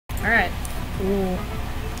Alright. Ooh.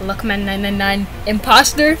 Luckman 999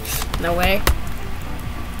 imposter? No way.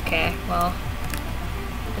 Okay, well.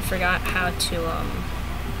 I forgot how to, you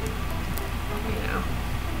know,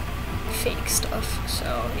 fake stuff,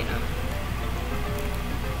 so, you know.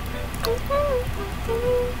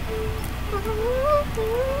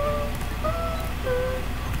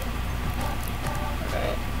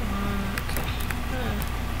 Alright, okay.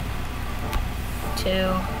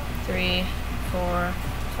 2, 3, 4,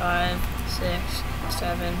 5, 6,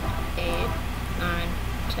 7, 8, 9,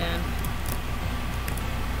 10.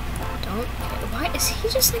 Don't. Why is he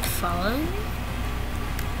just like following me?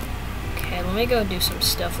 Okay, let me go do some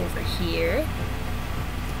stuff over here.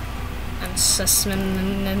 And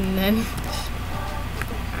sussman and then.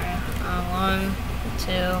 Alright, 1,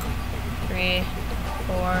 2, 3,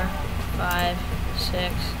 4, 5,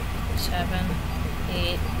 6, 7,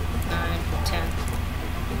 8, 9, 10.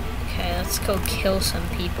 Okay, let's go kill some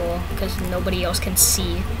people because nobody else can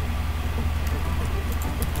see.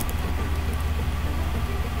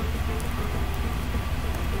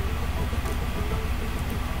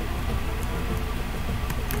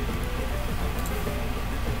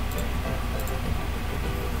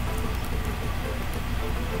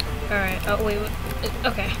 Alright, oh wait,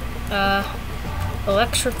 okay.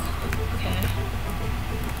 Electrical, okay.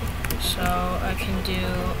 So I can do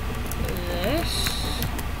this.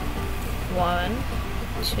 1,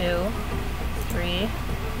 2, 3,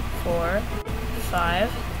 4, 5,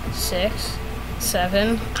 6,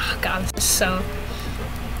 7. Oh god, this is so...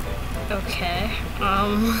 Okay, I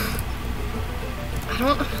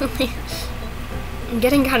don't really... I'm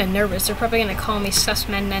getting kind of nervous. They're probably gonna call me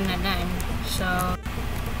Sussman999, so...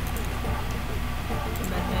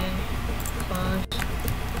 Close.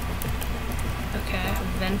 Okay,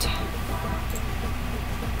 vent.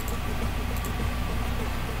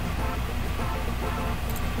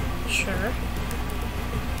 Sure.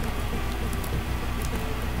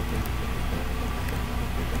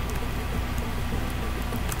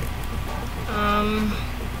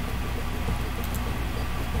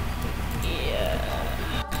 Yeah.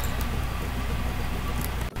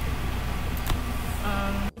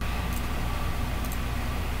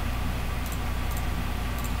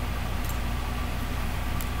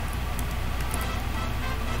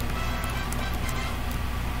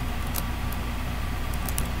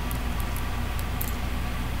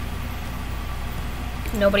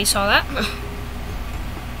 Nobody saw that?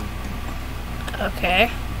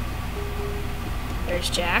 Okay. There's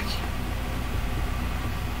Jack.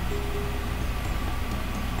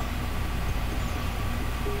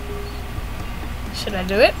 Should I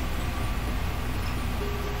do it?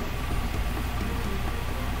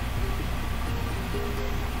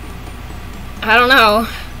 I don't know.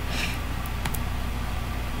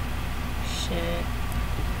 Shit.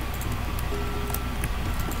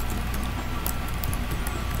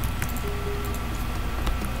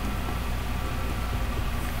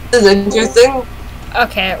 This is interesting.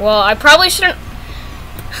 Okay, well, I probably shouldn't...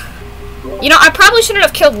 You know, I probably shouldn't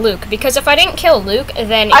have killed Luke, because if I didn't kill Luke,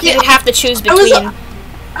 then he would have to choose between... I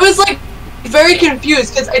was like, very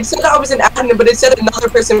confused, because it said I was an admin, but it said another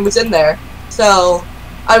person was in there. So,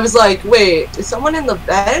 I was like, wait, is someone in the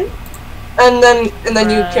bed? And then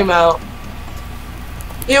you came out.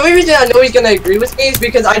 The only reason I know he's gonna agree with me is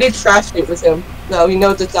because I did trash tape with him. So, he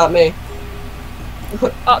knows it's not me.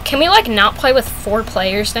 Can we, like, not play with 4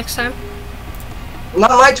 players next time?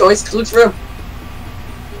 Not my choice, because Luke's room.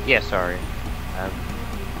 Yeah, sorry.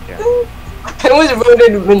 Yeah. I was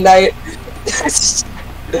voted midnight.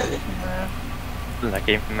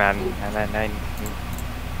 Lucky man, 999.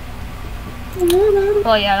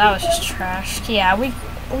 Well, yeah, that was just trash. Yeah, we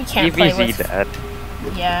can't play with... Dead.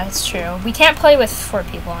 Yeah, it's true. We can't play with 4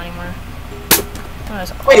 people anymore.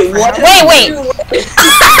 Wait, what? Wait!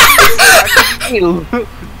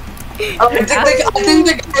 I think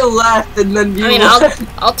the guy left and then you... I mean,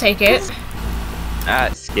 I'll take it.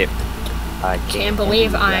 Skip. I Can't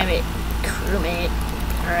believe I'm a crewmate.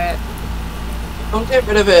 Alright. Don't get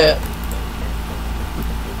rid of it.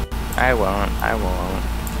 I won't. I want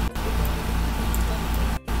to.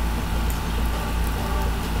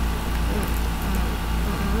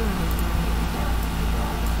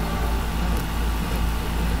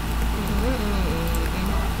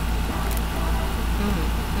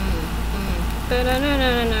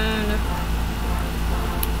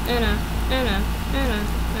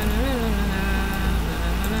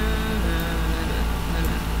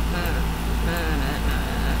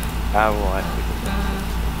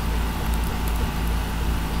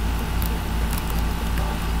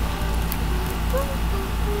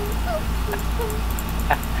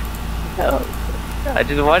 I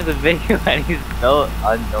just watched the video and he's so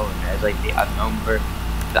unknown as like the unknown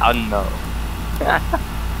the unknown.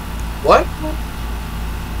 What?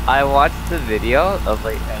 I watched the video of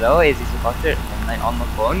like, hello, is he supposed to? And like on the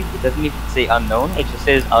phone, it doesn't even say unknown, it just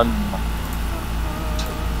says unknown.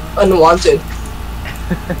 Unwanted.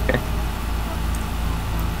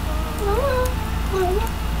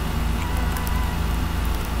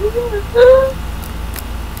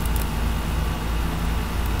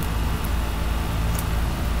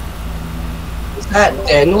 Is that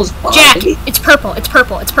Daniel's body? Jack, it's purple. It's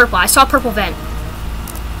purple. It's purple. I saw purple vent.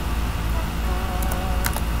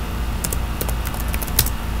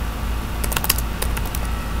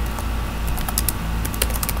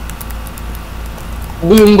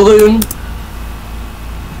 Bloom bloom.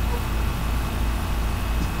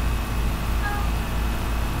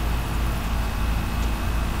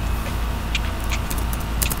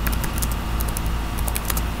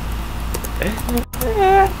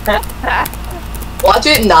 Watch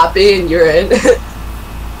it not be in urine.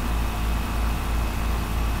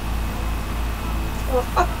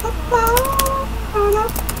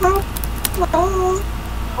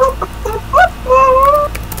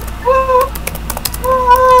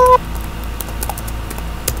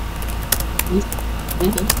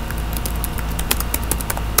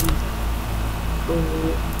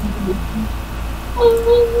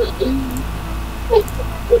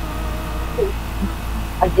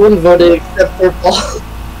 I wouldn't vote it except for Paul.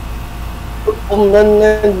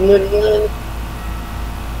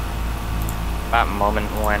 That moment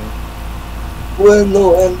when Well,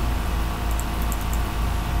 no,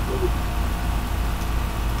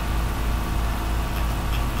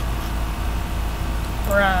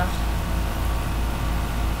 Bruh.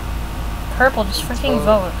 Purple, just freaking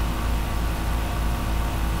vote.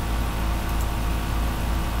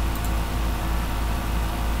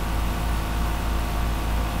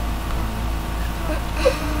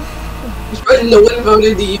 no one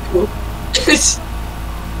voted you.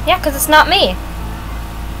 Yeah, because it's not me.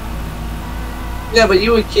 Yeah, but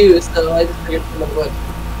you accused, so I just figured someone would.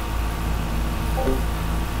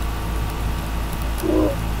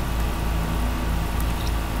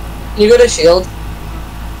 Can you go to shield?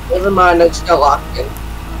 Never mind, I just got locked in.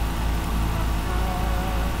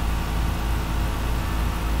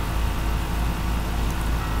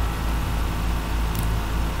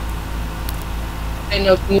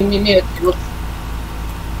 Daniel, can you meet me at shield?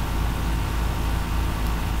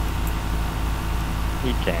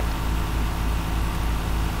 he can't.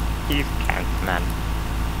 He can't, man.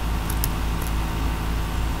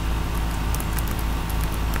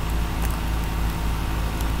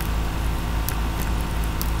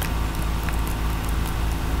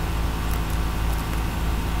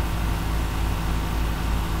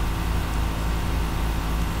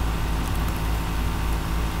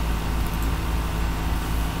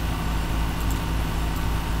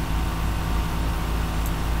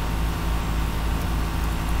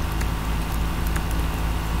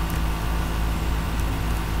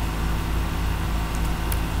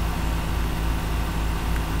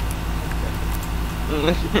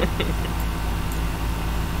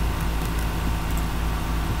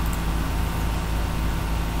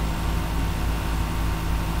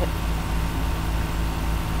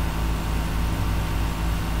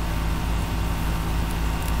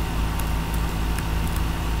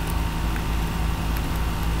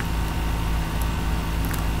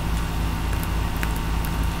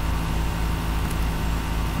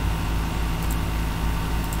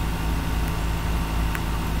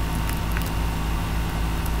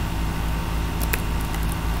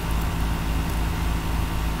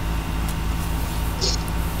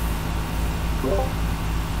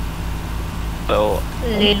 So,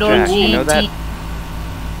 Little Jack, you know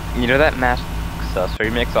GT. that Mask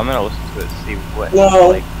remix? I'm gonna listen to it, see what No.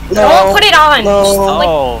 like. No. Don't put it on. No. Just, like,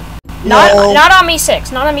 Oh not on me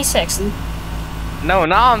 6. Not on me 6. no,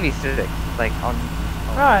 not on me 6. Like on.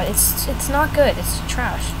 Bruh, it's not good. It's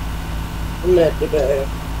trash. I'm not the guy.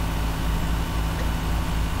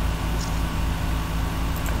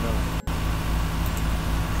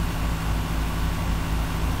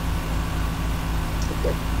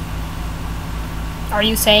 Are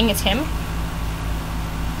you saying it's him?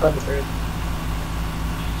 Unfair.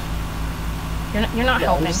 You're not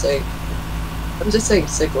No, helping. I'm just saying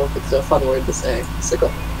sickle. It's a fun word to say. Sickle.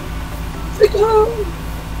 Sickle.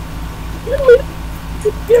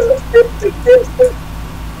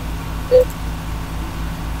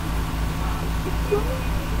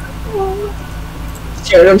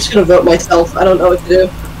 Jared, I'm just gonna vote myself. I don't know what to do.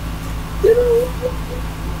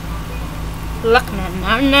 Look,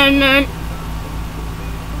 man.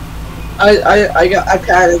 I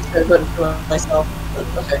panicked and put it for myself. But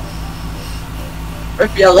okay.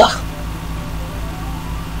 Rip yellow.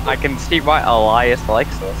 I can see why Elias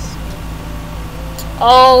likes this.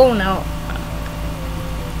 Oh no.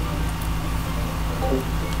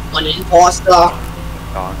 An imposter.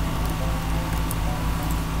 Dog.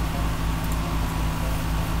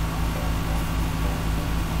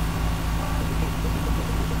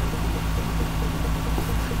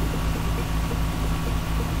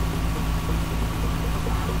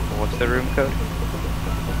 What's the room code?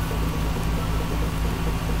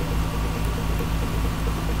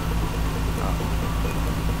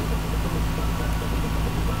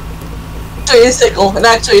 Actually, it's sickle. And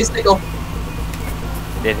actually, it's sickle.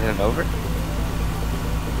 It isn't over?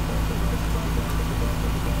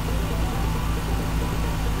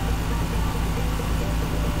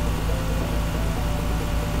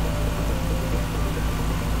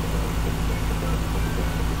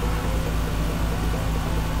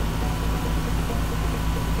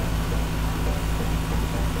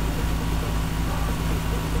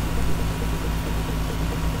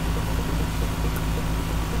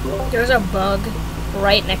 There's a bug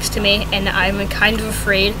right next to me, and I'm kind of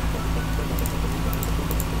afraid.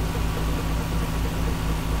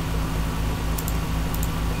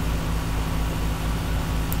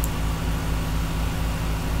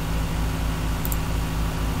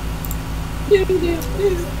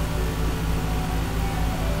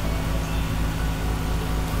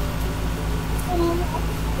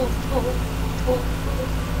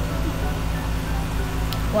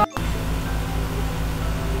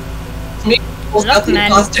 Look, the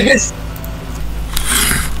man. imposters.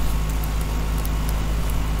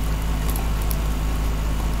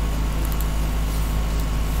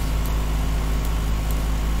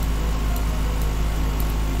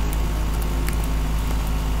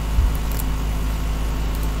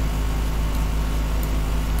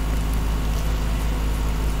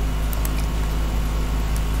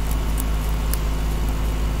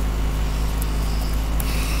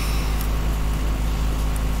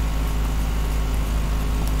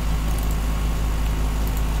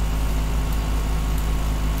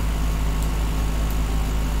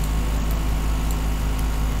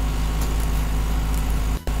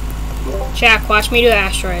 Jack, watch me do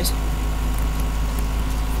asteroids.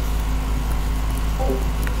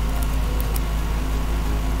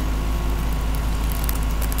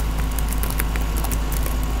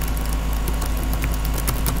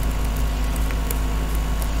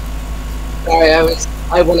 Sorry,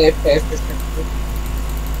 I wanted to pay for something.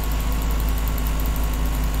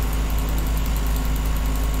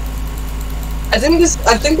 I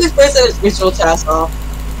think this person is visual task off.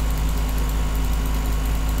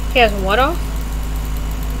 He has what off?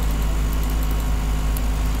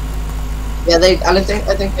 Yeah, I think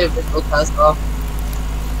they have visual task off.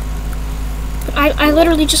 But I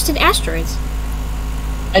literally just did asteroids.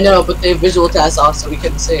 I know, but they have visual task off, so we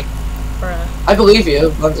couldn't see. Bruh. I believe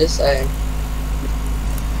you, I'm just saying.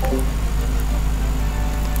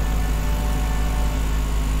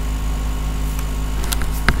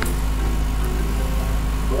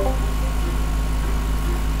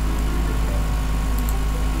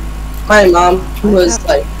 My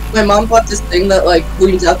mom bought this thing that like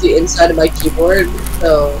cleans out the inside of my keyboard,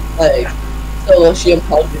 so she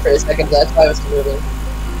unplugged me for a second. That's why I was moving.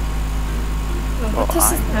 What is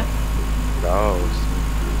that? Gross.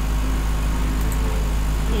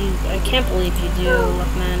 I can't believe you do,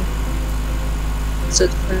 look, man.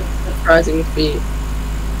 Such a surprising feat.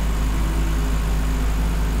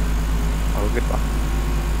 Oh, goodbye.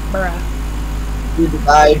 Bruh. You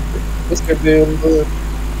died, Mr. Boom Boom.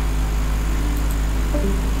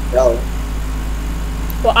 No.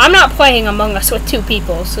 Well, I'm not playing Among Us with 2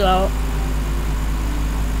 people, so...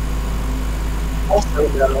 Also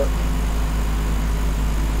no.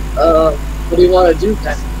 What do you want to do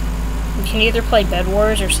then? We can either play Bed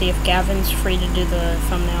Wars or see if Gavin's free to do the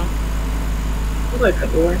thumbnail. I like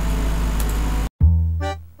Bed Wars.